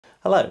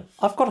Hello,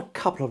 I've got a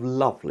couple of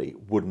lovely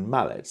wooden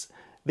mallets.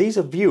 These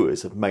are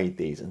viewers have made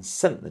these and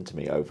sent them to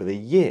me over the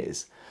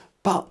years.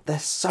 But they're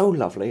so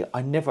lovely,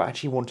 I never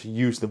actually want to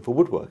use them for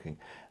woodworking.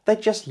 They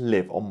just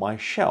live on my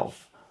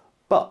shelf.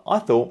 But I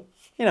thought,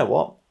 you know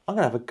what, I'm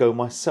going to have a go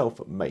myself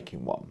at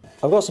making one.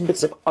 I've got some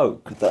bits of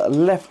oak that are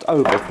left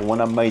over from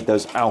when I made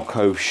those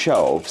alcove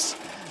shelves.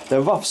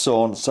 They're rough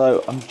sawn,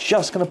 so I'm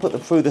just going to put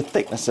them through the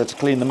thicknesser to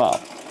clean them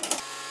up.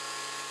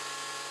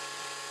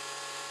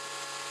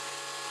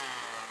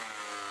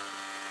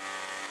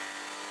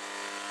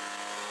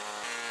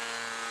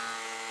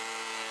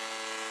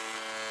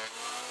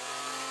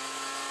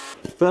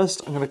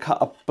 First, I'm going to cut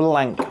a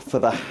blank for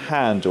the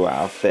handle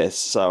out of this.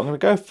 So I'm going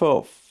to go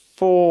for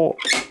 4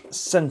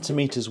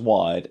 centimeters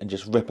wide and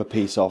just rip a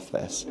piece off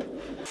this.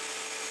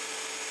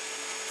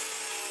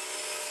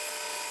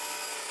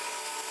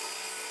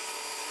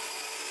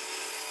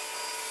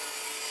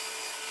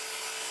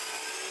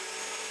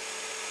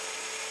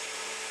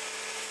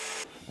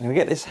 I'm going to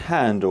get this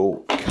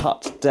handle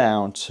cut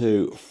down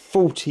to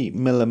 40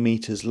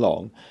 millimeters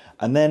long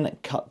and then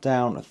cut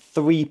down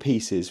 3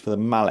 pieces for the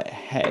mallet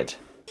head.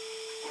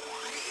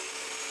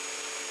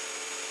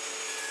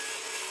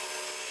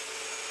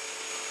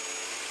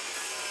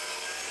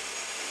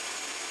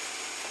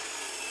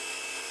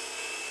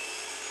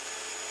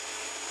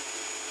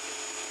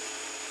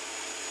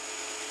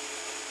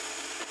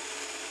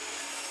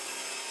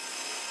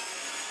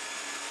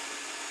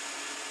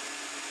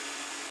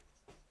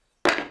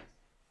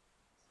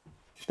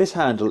 This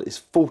handle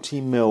is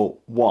 40mm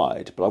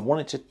wide, but I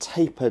want it to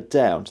taper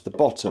down to the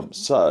bottom.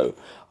 So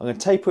I'm going to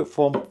taper it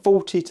from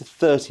 40 to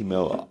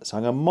 30mm. So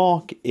I'm going to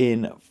mark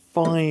in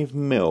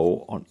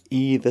 5mm on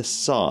either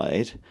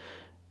side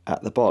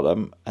at the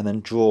bottom and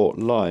then draw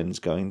lines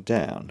going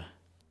down.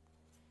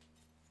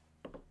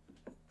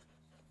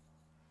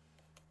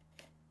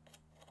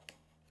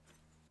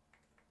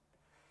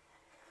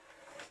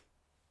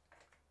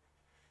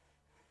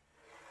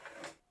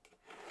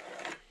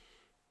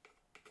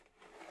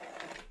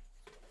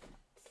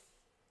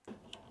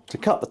 To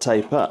cut the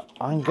taper,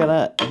 I'm going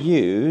to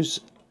use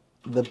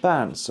the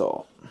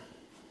bandsaw.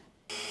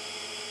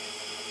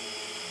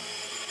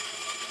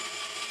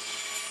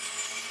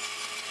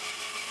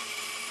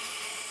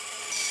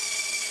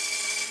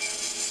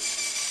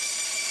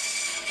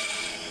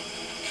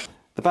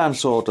 The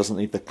bandsaw doesn't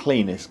need the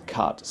cleanest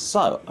cut,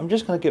 so I'm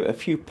just going to give it a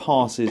few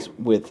passes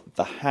with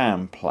the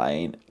hand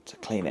plane to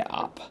clean it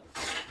up.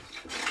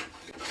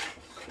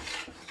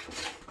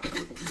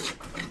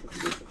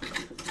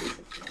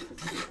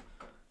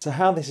 So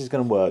how this is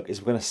going to work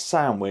is we're going to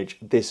sandwich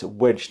this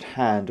wedged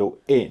handle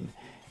in.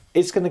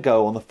 It's going to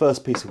go on the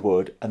first piece of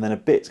wood and then a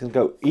bit's going to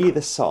go either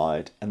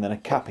side and then a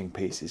capping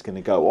piece is going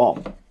to go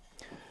on.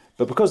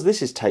 But because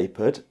this is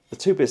tapered, the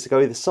 2 bits that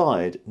go either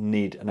side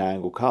need an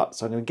angle cut.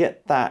 So I'm going to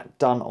get that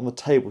done on the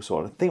table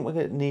saw. I think we're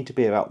going to need to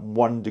be about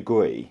 1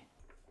 degree.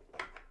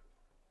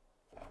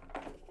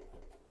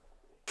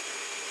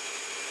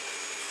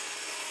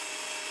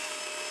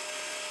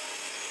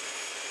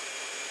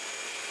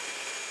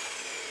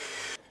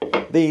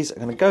 These are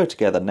going to go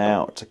together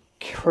now to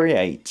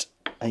create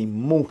a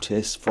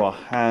mortise for our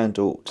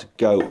handle to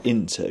go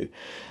into.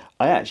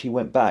 I actually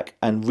went back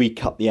and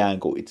recut the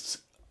angle.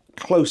 It's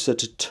closer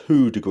to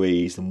 2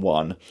 degrees than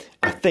 1.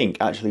 I think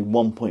actually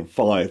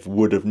 1.5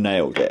 would have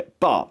nailed it,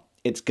 but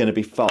it's going to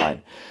be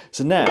fine.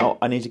 So now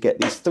I need to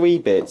get these 3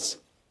 bits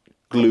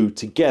glued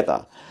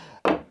together.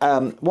 What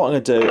I'm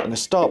going to do, I'm going to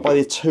start by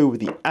the 2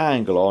 with the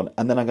angle on,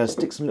 and then I'm going to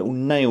stick some little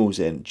nails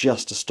in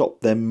just to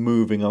stop them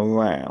moving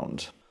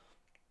around.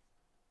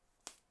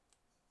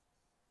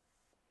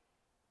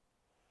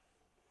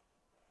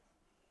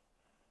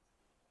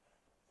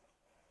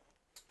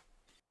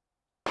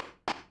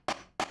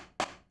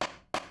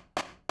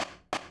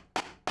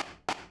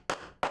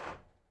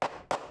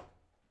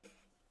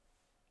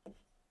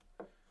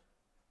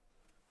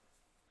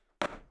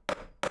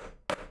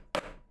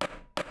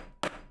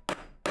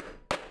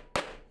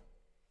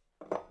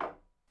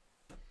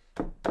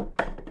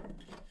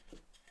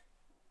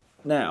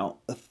 Now,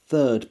 a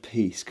 3rd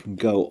piece can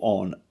go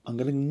on. I'm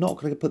not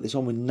going to put this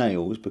on with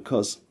nails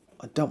because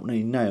I don't want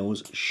any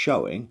nails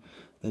showing.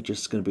 They're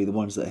just going to be the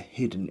ones that are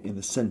hidden in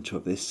the centre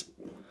of this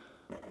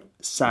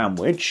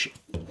sandwich.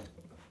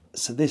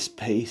 So this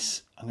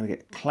piece, I'm going to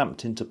get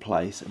clamped into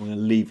place and we're going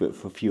to leave it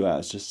for a few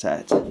hours to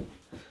set.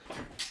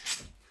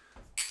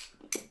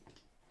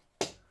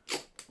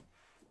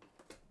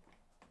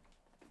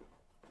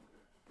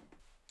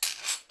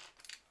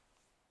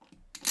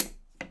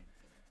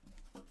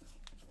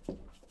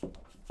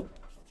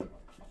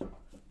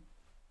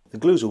 The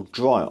glue's all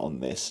dry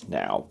on this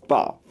now,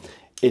 but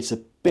it's a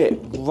bit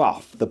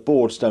rough. The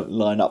boards don't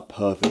line up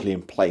perfectly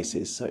in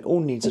places, so it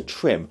all needs a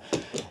trim.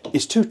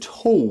 It's too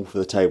tall for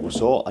the table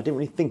saw. I didn't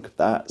really think of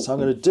that, so I'm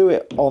going to do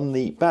it on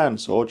the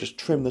bandsaw, just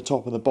trim the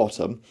top and the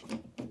bottom.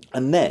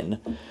 And then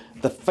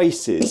the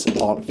faces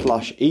aren't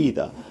flush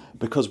either,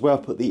 because where I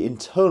put the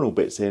internal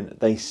bits in,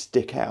 they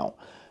stick out.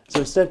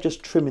 So instead of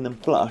just trimming them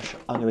flush,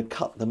 I'm going to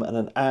cut them at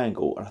an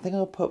angle, and I think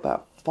I'll put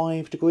about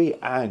 5-degree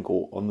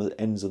angle on the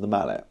ends of the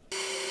mallet.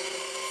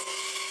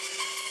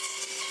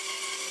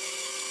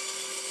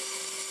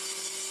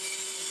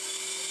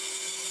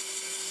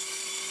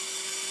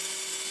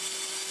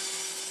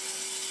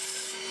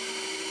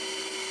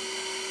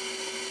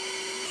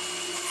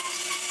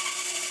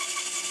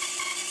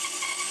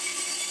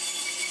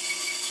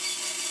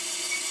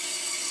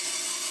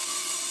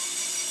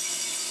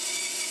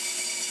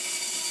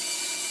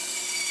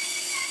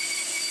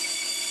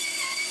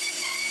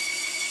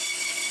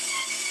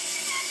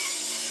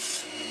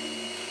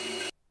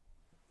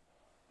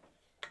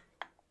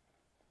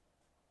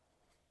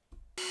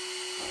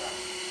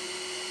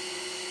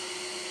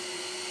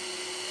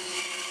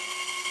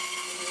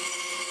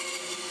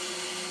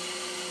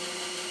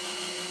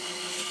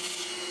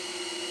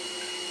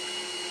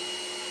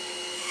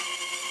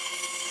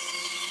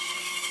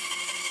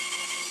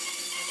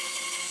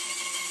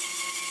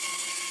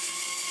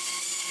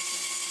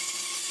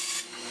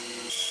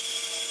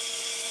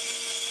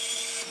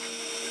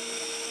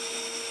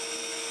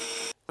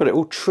 Got it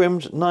all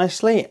trimmed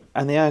nicely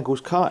and the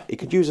angles cut. You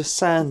could use a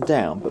sand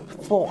down, but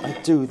before I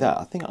do that,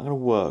 I think I'm going to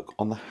work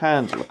on the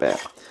handle a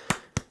bit.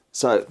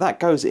 So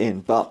that goes in,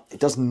 but it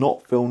does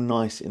not feel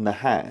nice in the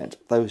hand.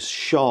 Those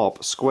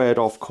sharp, squared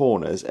off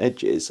corners,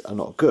 edges are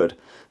not good.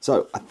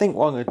 So I think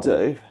what I'm going to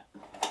do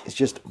is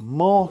just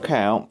mark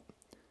out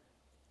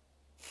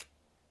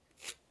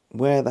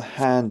where the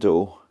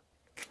handle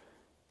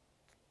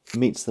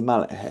meets the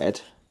mallet head,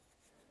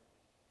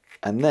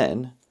 and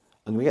then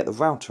I'm going to get the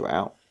router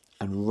out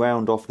and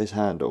round off this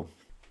handle.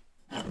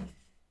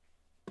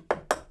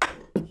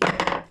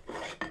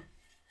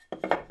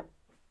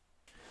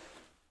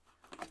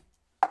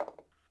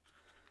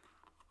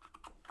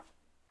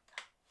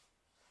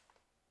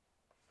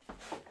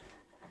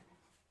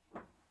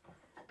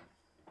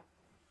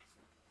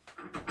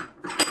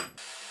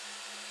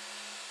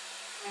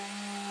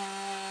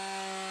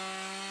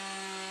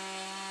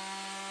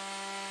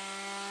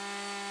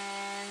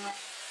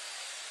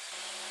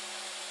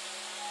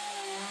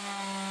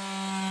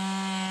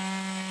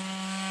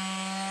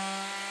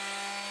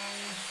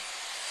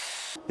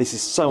 This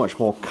is so much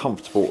more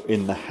comfortable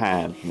in the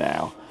hand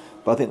now.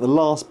 But I think the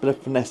last bit of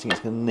finessing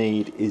it's going to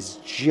need is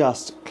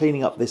just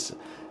cleaning up this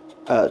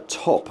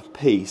top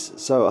piece.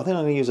 So I think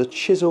I'm going to use a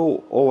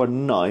chisel or a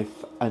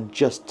knife and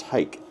just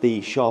take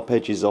the sharp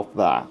edges off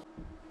that.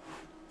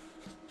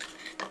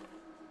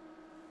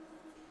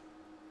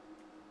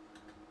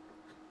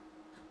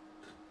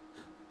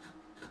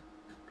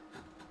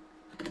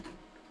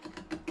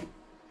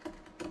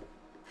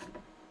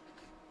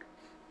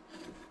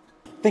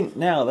 I think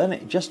now then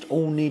it just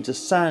all needs a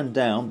sand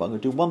down, but I'm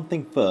going to do one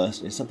thing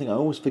first. It's something I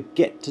always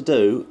forget to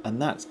do, and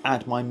that's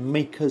add my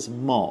maker's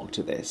mark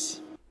to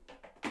this.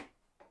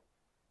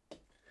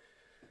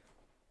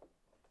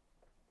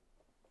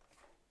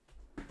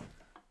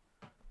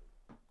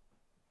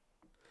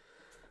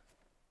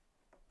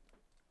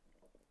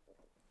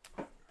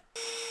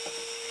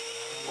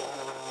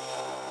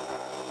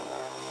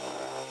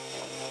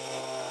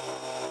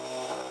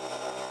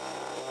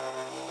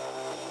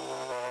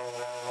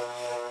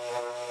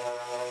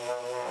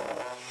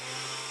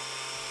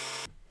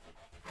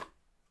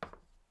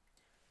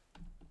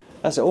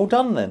 That's it all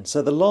done then.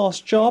 So the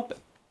last job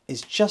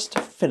is just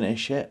to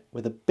finish it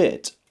with a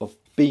bit of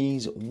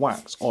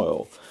beeswax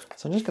oil.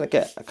 So I'm just going to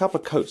get a couple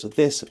of coats of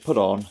this put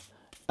on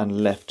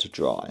and left to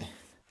dry.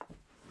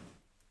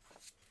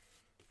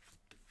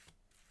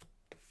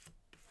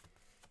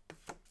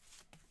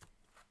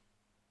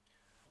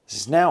 This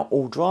is now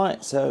all dry,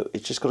 so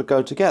it's just got to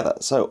go together.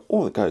 So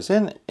all that goes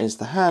in is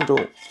the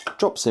handle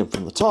drops in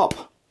from the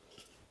top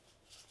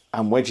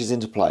and wedges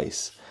into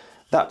place.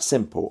 That's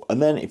simple.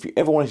 And then if you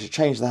ever wanted to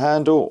change the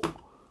handle,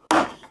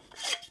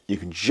 you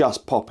can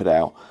just pop it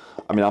out.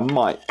 I mean, I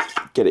might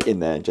get it in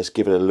there and just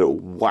give it a little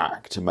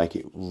whack to make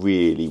it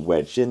really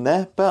wedged in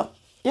there. But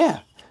yeah,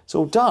 it's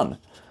all done.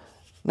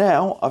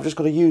 Now I've just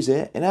got to use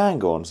it in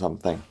angle on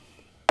something.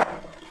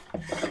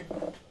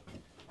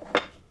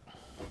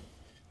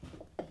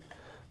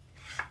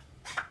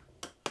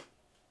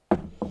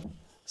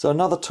 So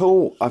another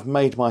tool I've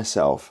made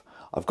myself.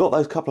 I've got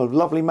those couple of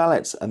lovely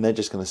mallets and they're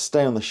just going to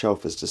stay on the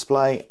shelf as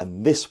display,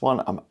 and this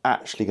one I'm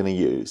actually going to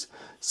use.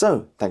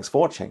 So thanks for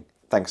watching.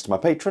 Thanks to my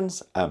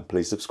patrons, and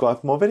please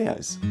subscribe for more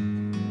videos.